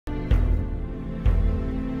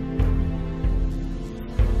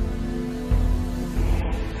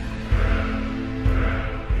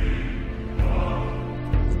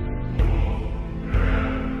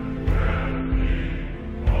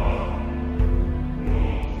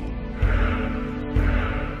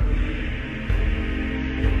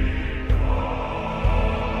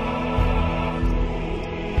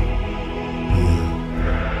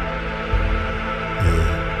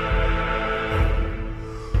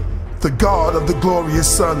The God of the glorious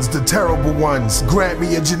sons, the terrible ones, grant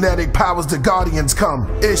me in genetic powers the guardians come.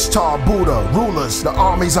 Ishtar, Buddha, rulers, the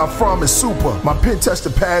armies I'm from is super. My pen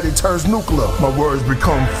tested pad, it turns nuclear. My words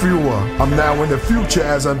become fewer. I'm now in the future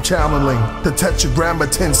as I'm channeling. The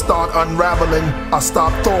tetragrammaton start unraveling. I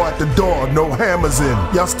stop Thor at the door, no hammers in.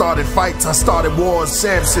 Y'all started fights, I started wars,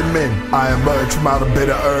 Samson men. I emerged from out of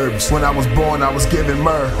bitter herbs. When I was born, I was given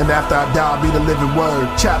myrrh, and after I die, I'll be the living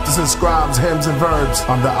word. Chapters and scribes, hymns and verbs.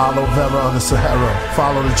 I'm the aloe vera of the Sahara.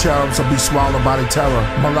 Follow the cherubs or be swallowed by the terror.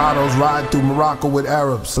 Mulattoes ride through Morocco with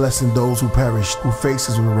Arabs, blessing those who perished, whose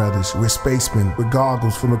faces were reddish. We're spacemen with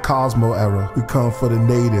goggles from the Cosmo era. We come for the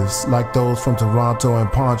natives, like those from Toronto and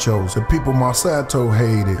ponchos. The people Monsanto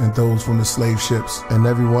hated, and those from the slave ships, and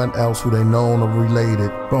everyone else who they known or related.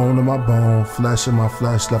 Bone in my bone, flesh in my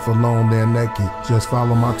flesh, left alone there naked. Just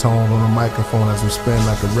follow my tone on the microphone as we spin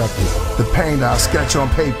like a record. The pain that I sketch on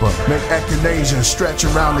paper, make echinacea stretch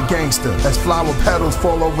around the gangster. As flower petals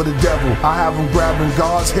fall over the devil, I have them grabbing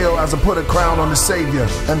God's heel as I put a crown on the savior.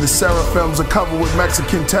 And the seraphims are covered with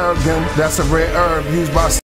Mexican tarragon. That's a rare herb used by